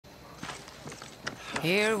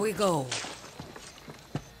Here we go.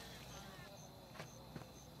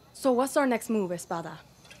 So what's our next move, Espada?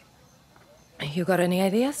 You got any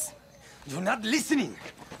ideas? You're not listening!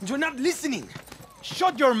 You're not listening!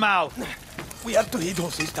 Shut your mouth! We have to hit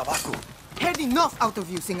Jose's tobacco. Had enough out of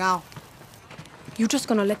you, Singao. You just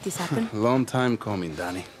gonna let this happen? Long time coming,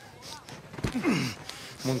 Danny.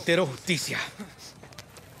 Montero justicia.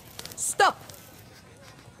 Stop!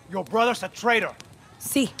 Your brother's a traitor.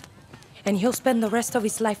 See, and he'll spend the rest of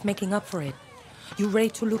his life making up for it. You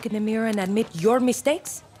ready to look in the mirror and admit your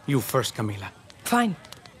mistakes? You first, Camila. Fine.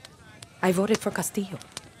 I voted for Castillo.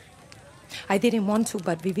 I didn't want to,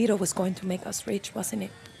 but Viviro was going to make us rich, wasn't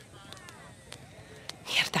it?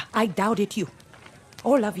 Mierda, I doubted you.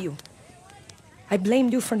 All of you. I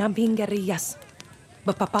blamed you for not being guerrillas.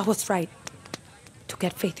 But Papa was right. To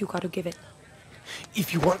get faith, you gotta give it.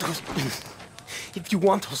 If you want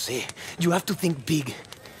Jose, you have to think big.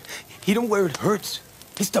 He don't where it hurts.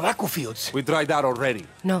 His tobacco fields. We tried that already.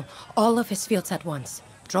 No, all of his fields at once.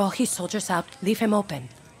 Draw his soldiers out, leave him open.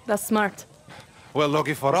 That's smart. Well,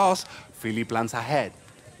 lucky for us, Philly plans ahead.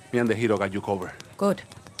 Me and the hero got you covered. Good.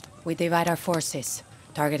 We divide our forces.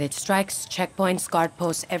 Targeted strikes, checkpoints, guard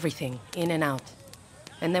posts, everything. In and out.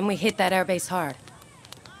 And then we hit that airbase hard.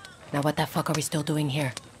 Now what the fuck are we still doing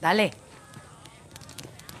here? Dale.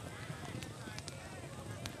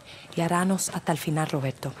 Y haranos hasta el final,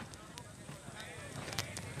 Roberto.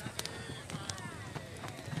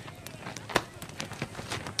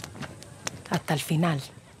 Hasta el final.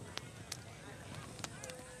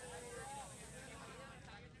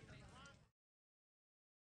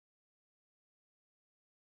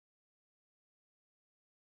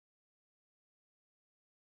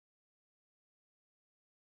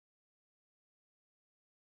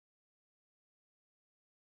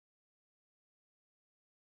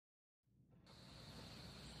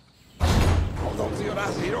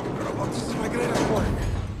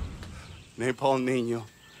 Napalm Niño,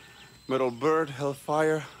 Metal Bird,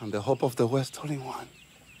 Hellfire, and the Hope of the West all in one.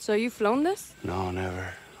 So you've flown this? No,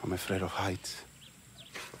 never. I'm afraid of heights.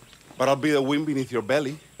 But I'll be the wind beneath your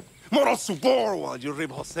belly. Moral support while you rip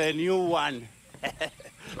Jose a new one.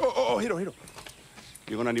 Hiro.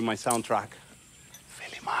 You're gonna need my soundtrack.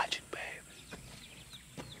 Philly magic, babe.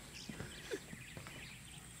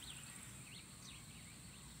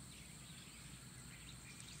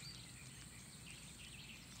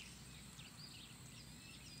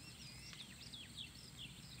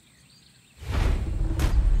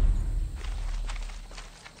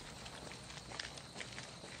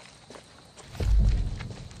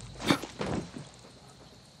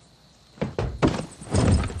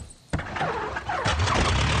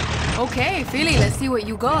 Okay, Philly, let's see what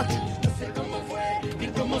you got.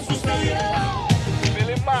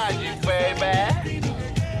 Philly magic, baby.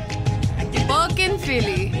 Fucking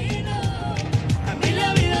Philly.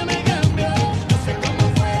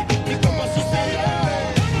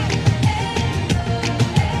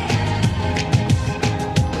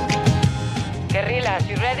 Guerrillas,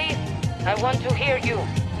 you ready? I want to hear you.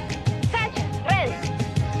 Sanchez, ready.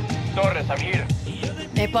 Torres, I'm here.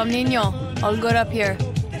 Napalm Niño, all good up here.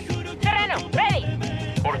 Serrano, ready.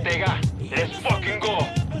 Ortega, let's fucking go.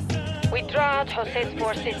 We draw out Jose's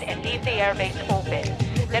forces and leave the airbase open.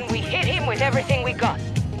 Then we hit him with everything we got.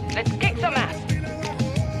 Let's kick some ass.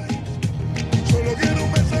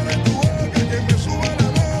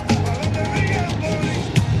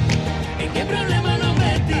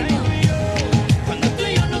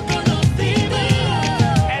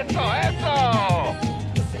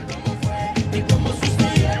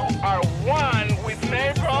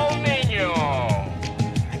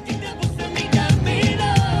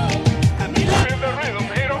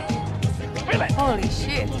 Holy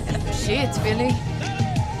shit. Shit, Philly.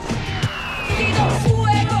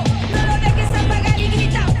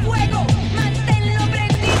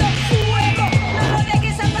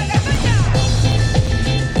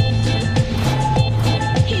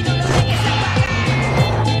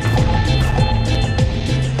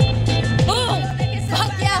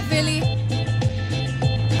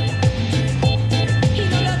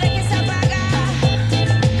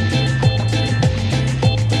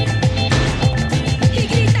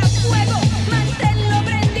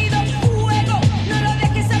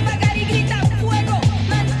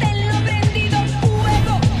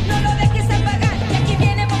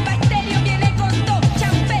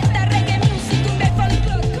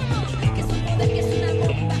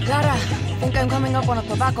 I'm coming up on a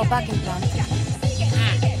tobacco packing plant.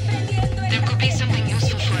 There could be something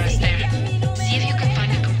useful for us there. See if you can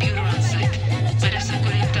find a computer on site. Might have some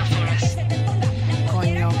good intel for us.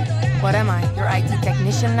 Coño. What am I? Your IT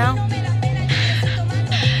technician now?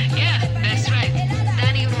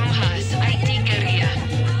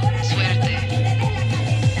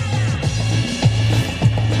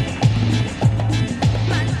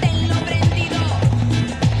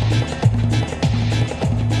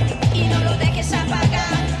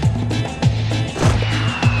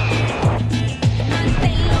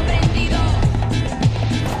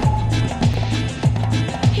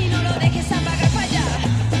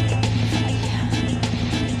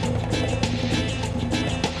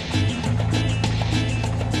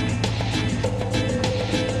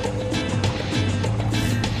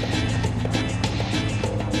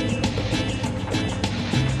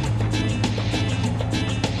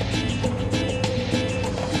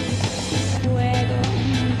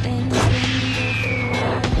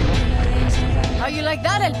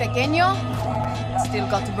 pequeño, still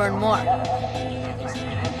got to burn more.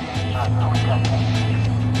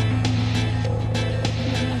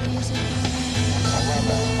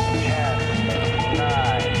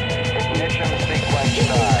 Ignition sequence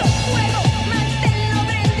start. Fuego, manténlo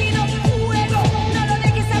prendido, fuego, no lo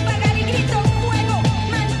dejes apagar y grito fuego,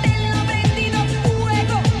 manténlo prendido,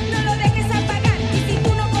 fuego, no lo dejes apagar. Y si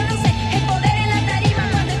tú no conoces el poder en la tarima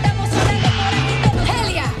cuando estamos sudando por aquí todos.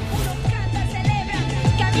 Helia! Unos cantan, celebran,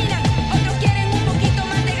 caminan, otros quieren un poquito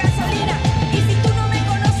más de gasolina. Y si tú no me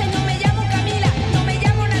conoces, no me llamo Camila, no me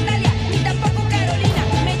llamo Natalia, ni tampoco Carolina.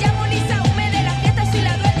 Me llamo Lisa, de la fiesta soy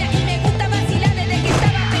la dueña y me gusta vacilar desde que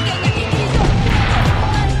estaba pequeña. Y grito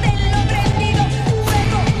manténlo prendido,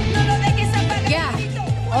 fuego, no lo dejes apagar. Yeah,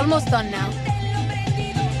 almost done now. Manténlo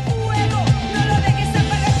prendido, fuego, no lo dejes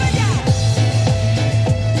apagar para allá.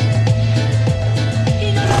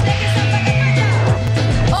 Y no lo dejes apagar para allá.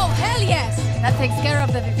 Oh, hell yes! That takes care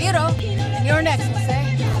of the viviro. You're next, Jose.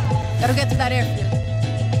 Gotta get to that airfield.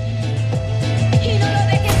 Y no lo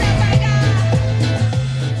dejes apagar.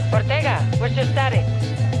 Ortega, where's your status?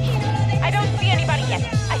 I don't see anybody yet.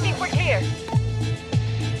 I think we're clear.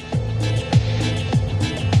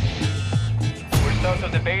 We're south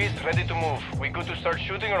of the base, ready to move. We good to start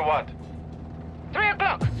shooting or what? 3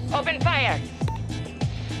 o'clock. Open fire.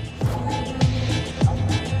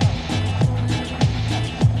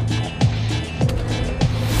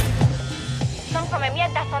 Some come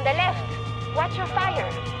mierdas on the left. Watch your fire.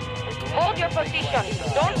 Hold your position.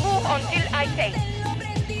 Don't move until I say. Manténlo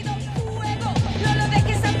prendido, fuego, no lo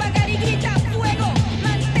dejes apagar y grita fuego,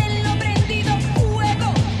 manténlo prendido,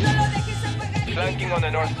 fuego, no lo dejes apagar y Flanking on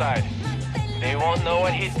the north side. They won't know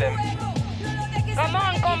what hit them. Come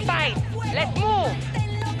on, compay. Let's move.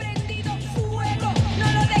 manténlo prendido, fuego,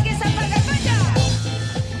 no lo dejes apagar para allá.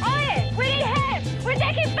 Oye, we need help. We're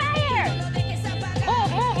taking fire. No lo dejes apagar.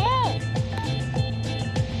 Move, move, move.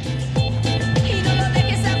 Y no lo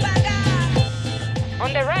dejes apagar.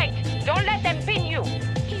 On the right. Don't let them pin you.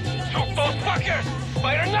 Y no lo Shoot dejes those fuckers!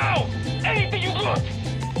 Fire now! Anything you got!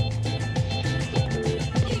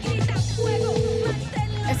 y grita fuego,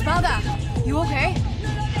 manténlo Espada, you okay?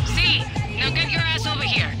 See, now get your ass over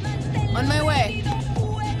here. On my way.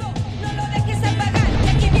 fuego, no lo dejes apagar. Y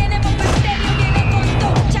aquí viene bombardero, viene con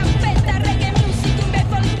todo, champeta, reggae music, un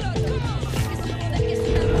folklore.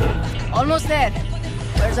 Almost dead.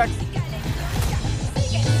 Where's our...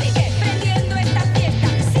 Sigue, sigue prendiendo esta fiesta.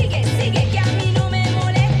 Sigue, sigue, que a mí no me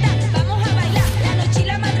molesta. Vamos a bailar la noche y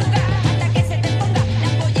la madrugada hasta que se te ponga la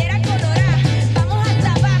pollera colorada. Vamos al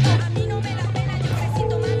tabaco, a mí no me da pena, yo crecí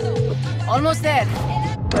tomando. Almost dead.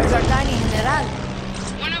 Where's our tiny general?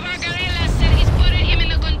 One of our guerrillas said he spotted him in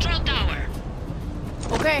the control tower.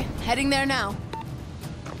 Okay, heading there now.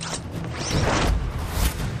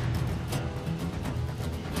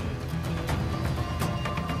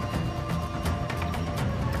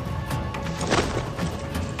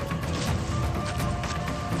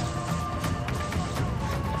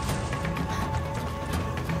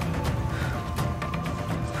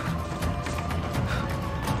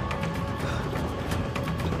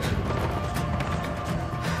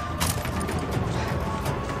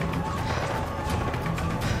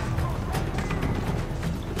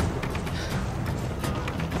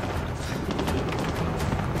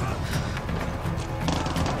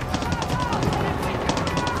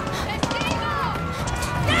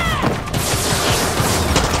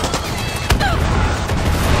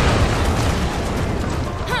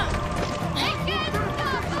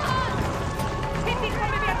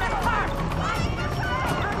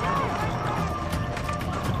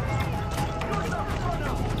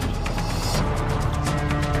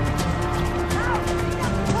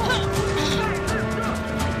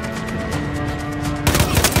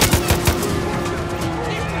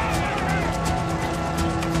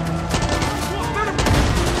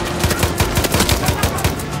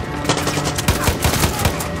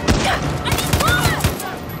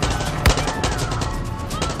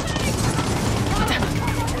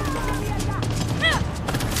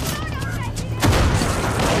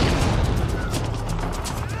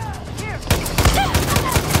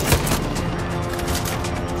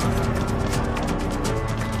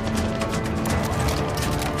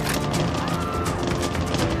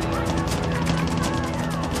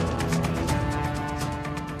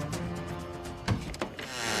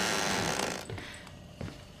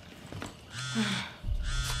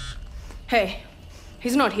 Hey,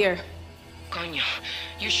 he's not here. Coño,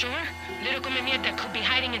 you sure? Little come mierda could be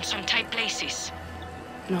hiding in some tight places.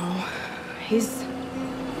 No, he's...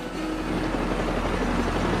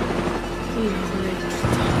 Hijo de...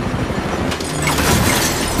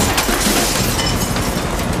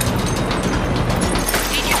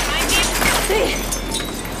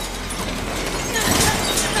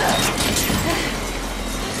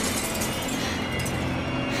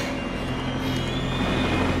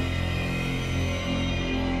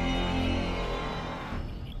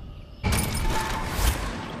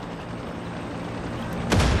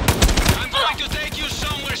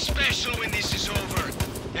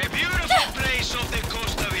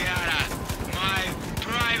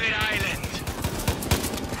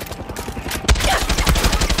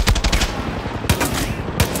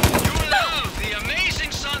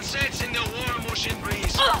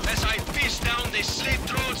 slit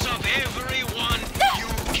throats of everyone you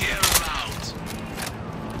care about.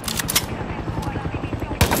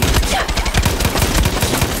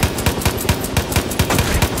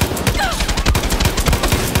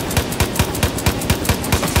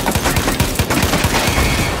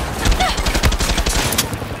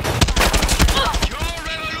 Your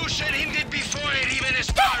revolution ended before it even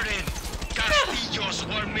started. Castillos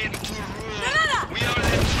were meant to rule. We are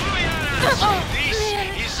the Troyanas. This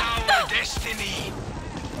is our destiny.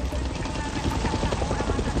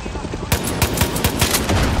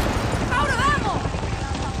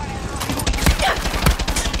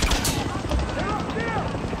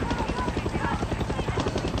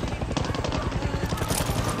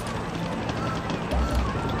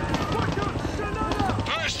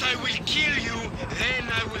 First I will kill you, then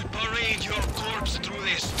I will parade your corpse through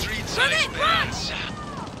the streets of Esperanza.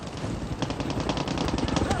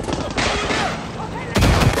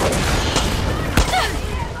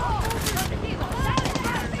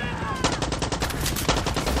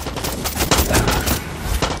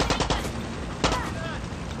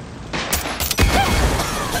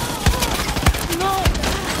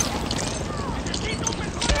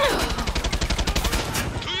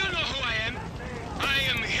 Do you know who I am? I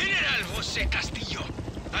am General Jose Castillo.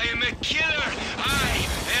 I am a killer. I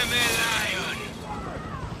am a lion.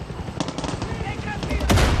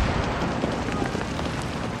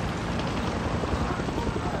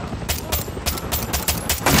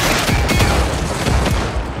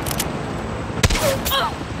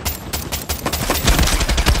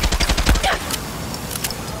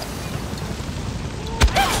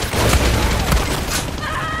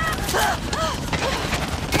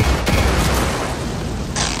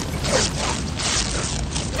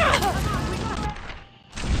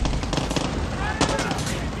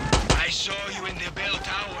 I saw you in the bell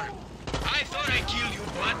tower. I thought I killed you,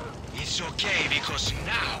 but it's okay because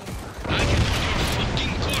now I can put your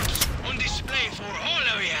fucking corpse on display for all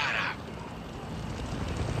of Yara.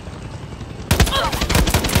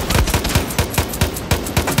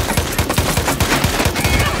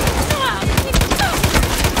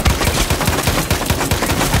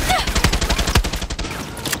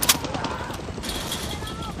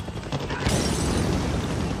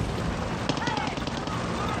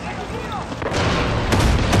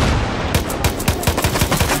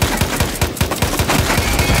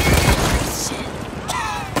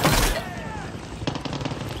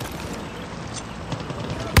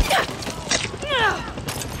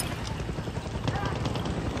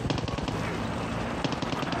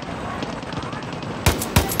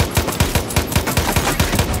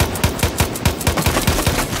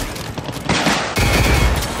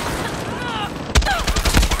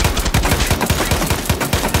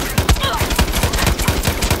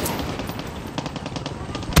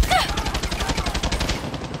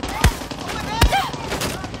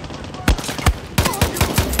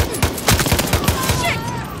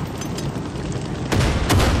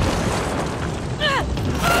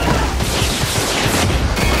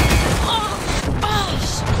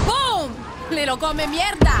 ¡Boom! ¡Little come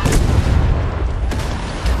mierda!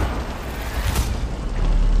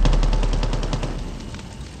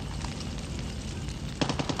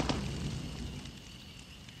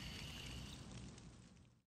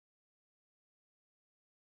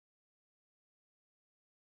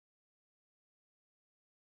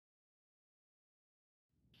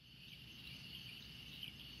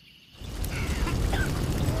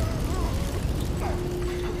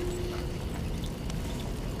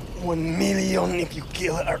 $1 million if you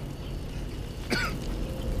kill her.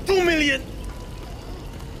 2 million!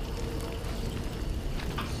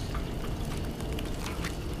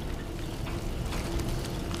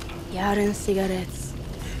 Yaren cigarettes.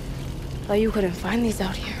 Thought you couldn't find these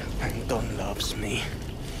out here. Anton loves me.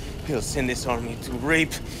 He'll send his army to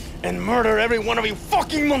rape and murder every one of you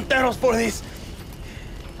fucking monteros for this.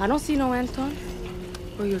 I don't see no Anton.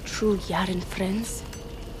 Or your true Yaren friends.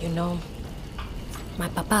 You know, my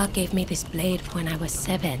papa gave me this blade when I was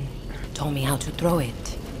 7. Told me how to throw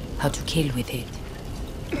it, how to kill with it.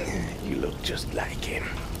 You look just like him.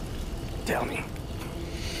 Tell me,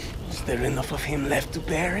 is there enough of him left to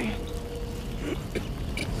bury?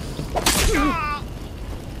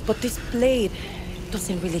 But this blade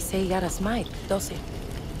doesn't really say Yara's might, does it?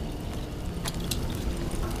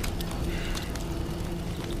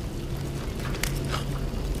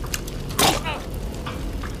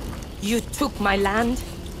 You took my land.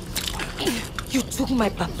 You took my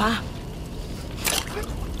papa.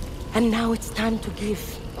 And now it's time to give.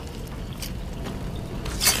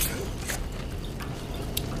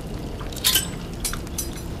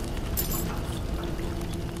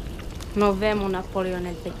 Nos vemos, Napoleón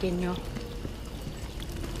el Pequeño.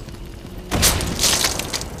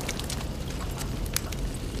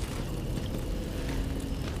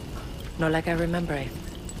 Not like I remember it.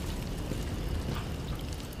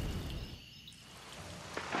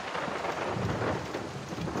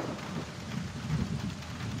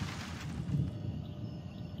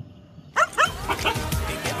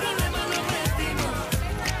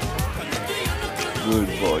 Good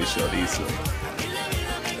boy, chorizo.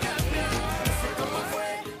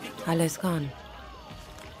 Ale's gone.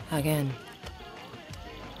 Again.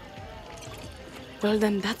 Well,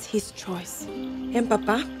 then that's his choice. And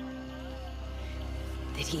Papa?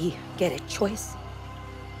 Did he get a choice?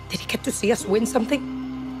 Did he get to see us win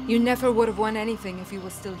something? You never would have won anything if he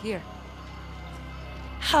was still here.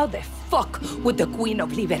 How the fuck would the Queen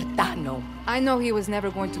of Libertad know? I know he was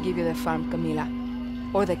never going to give you the farm, Camila.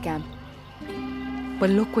 Or the camp.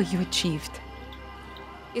 But look what you achieved.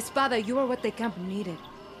 Espada, you are what the camp needed.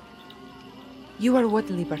 You are what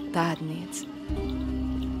Libertad needs.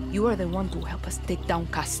 You are the one to help us take down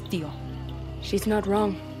Castillo. She's not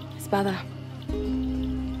wrong, Espada.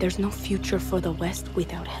 There's no future for the West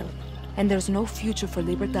without help. And there's no future for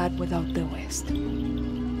Libertad without the West.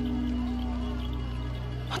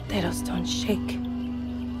 Monteros don't shake.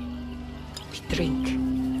 We drink.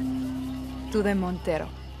 To the Montero.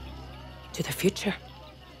 To the future.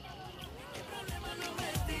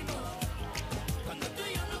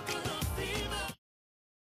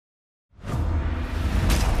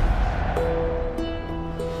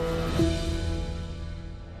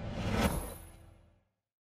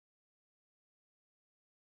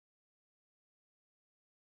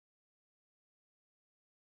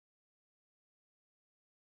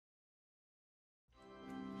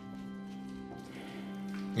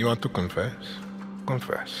 You want to confess?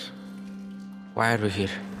 Confess. Why are we here?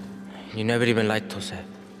 You never even liked Jose.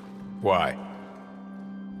 Why?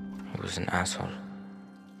 He was an asshole.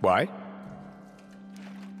 Why?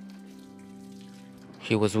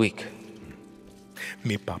 He was weak.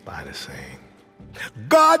 Mi papa had a saying.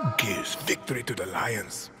 God gives victory to the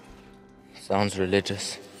lions. Sounds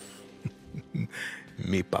religious.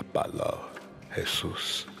 Mi papa loved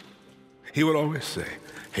Jesus. He would always say,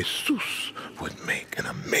 Jesus would make an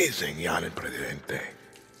amazing Yanin Presidente.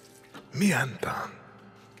 Mi Anton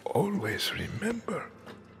always remember,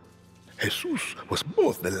 Jesus was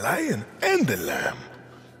both the lion and the lamb.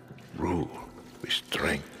 Rule with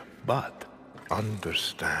strength, but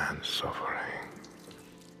understand suffering.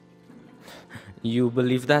 You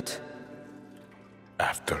believe that?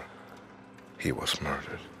 After he was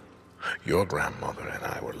murdered, your grandmother and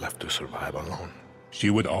I were left to survive alone. She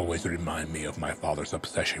would always remind me of my father's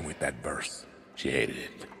obsession with that verse. She hated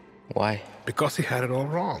it. Why? Because he had it all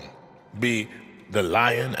wrong. Be the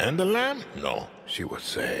lion and the lamb? No, she would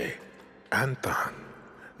say, Anton,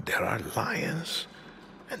 there are lions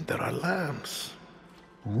and there are lambs.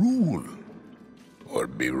 Rule or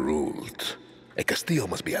be ruled. A Castillo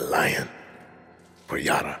must be a lion, for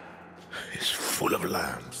Yara is full of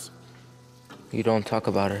lambs. You don't talk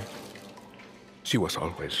about her. She was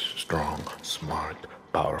always strong, smart,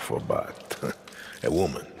 powerful, but a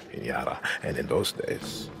woman in Yara. And in those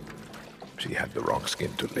days, she had the wrong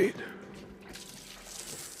skin to lead.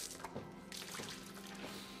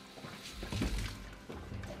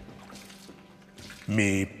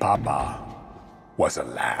 Mi papa was a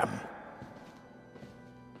lamb.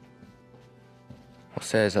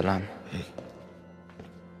 Jose is a lamb.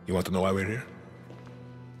 You want to know why we're here?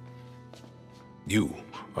 You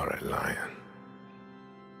are a lion.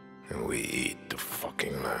 And we eat the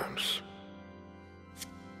fucking lambs.